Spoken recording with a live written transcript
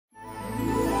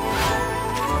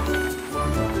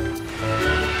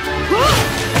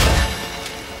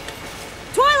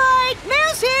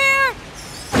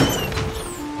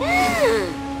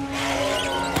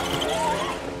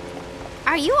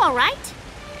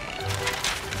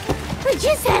We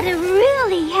just had a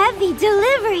really heavy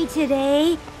delivery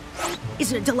today.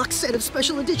 Is it a deluxe set of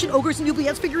special edition Ogres and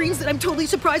Oubliettes figurines that I'm totally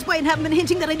surprised by and haven't been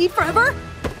hinting that I need forever?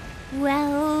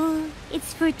 Well,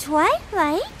 it's for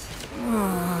Twilight.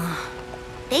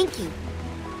 Thank you.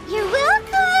 You're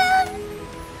welcome!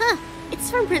 Huh, it's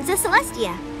from Princess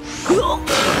Celestia.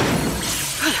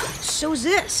 So's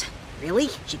this. Really?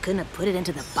 She couldn't have put it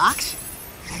into the box?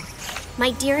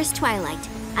 My dearest Twilight,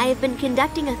 I have been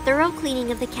conducting a thorough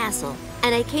cleaning of the castle,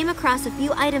 and I came across a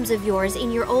few items of yours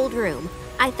in your old room.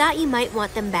 I thought you might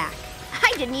want them back.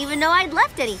 I didn't even know I'd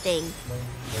left anything.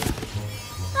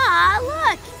 Ah,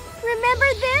 look!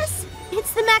 Remember this?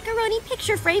 It's the macaroni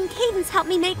picture frame Cadence helped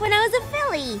me make when I was a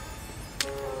filly.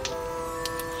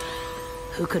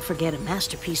 Who could forget a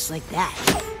masterpiece like that?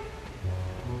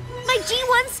 My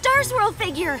G1 Star Swirl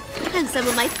figure! And some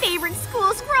of my favorite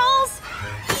school scrolls!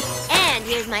 And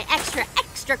here's my extra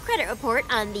credit report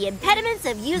on the impediments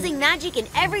of using magic in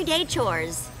everyday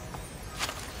chores.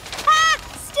 Ha!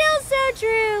 Still so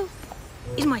true!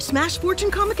 Is my Smash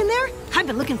Fortune comic in there? I've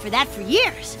been looking for that for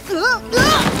years.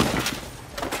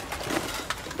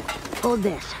 Hold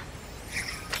this.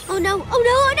 Oh no, oh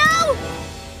no, oh no!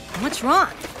 What's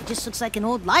wrong? It just looks like an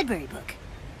old library book.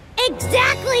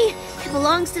 Exactly! It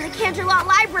belongs to the Canterlot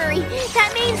Library.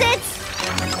 That means it's...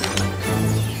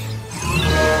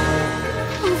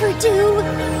 overdue.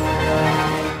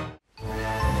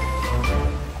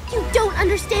 You don't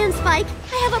understand, Spike.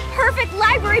 I have a perfect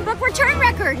library book return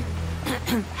record.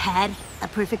 Had a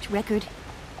perfect record?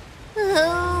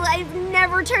 Oh, I've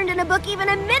never turned in a book even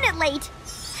a minute late.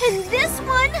 And this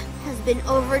one has been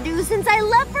overdue since I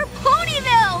left for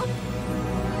Ponyville.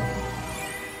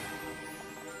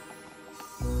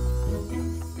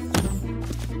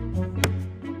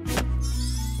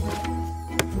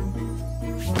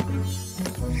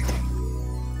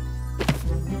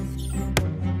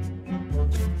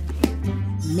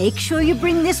 Make sure you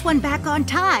bring this one back on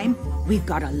time. We've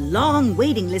got a long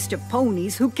waiting list of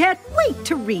ponies who can't wait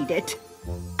to read it.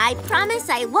 I promise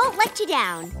I won't let you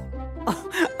down.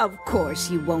 Oh, of course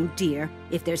you won't, dear.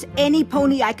 If there's any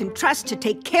pony I can trust to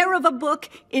take care of a book,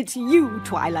 it's you,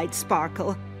 Twilight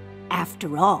Sparkle.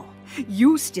 After all,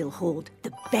 you still hold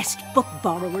the best book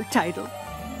borrower title.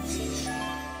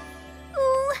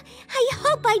 Ooh, I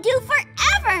hope I do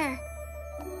forever!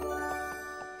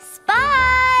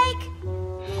 Spike!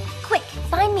 Quick,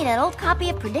 find me that old copy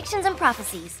of Predictions and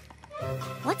Prophecies.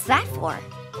 What's that for?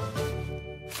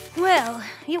 Well,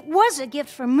 it was a gift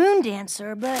for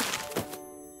Moondancer, but...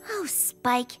 Oh,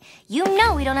 Spike, you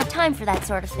know we don't have time for that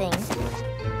sort of thing.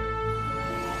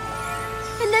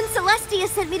 And then Celestia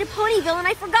sent me to Ponyville and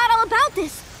I forgot all about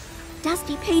this.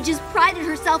 Dusty Pages prided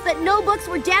herself that no books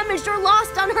were damaged or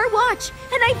lost on her watch,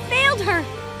 and I failed her.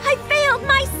 I failed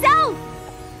myself.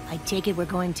 I take it we're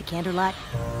going to Canterlot?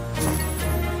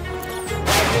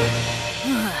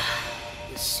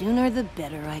 The sooner the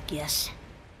better, I guess.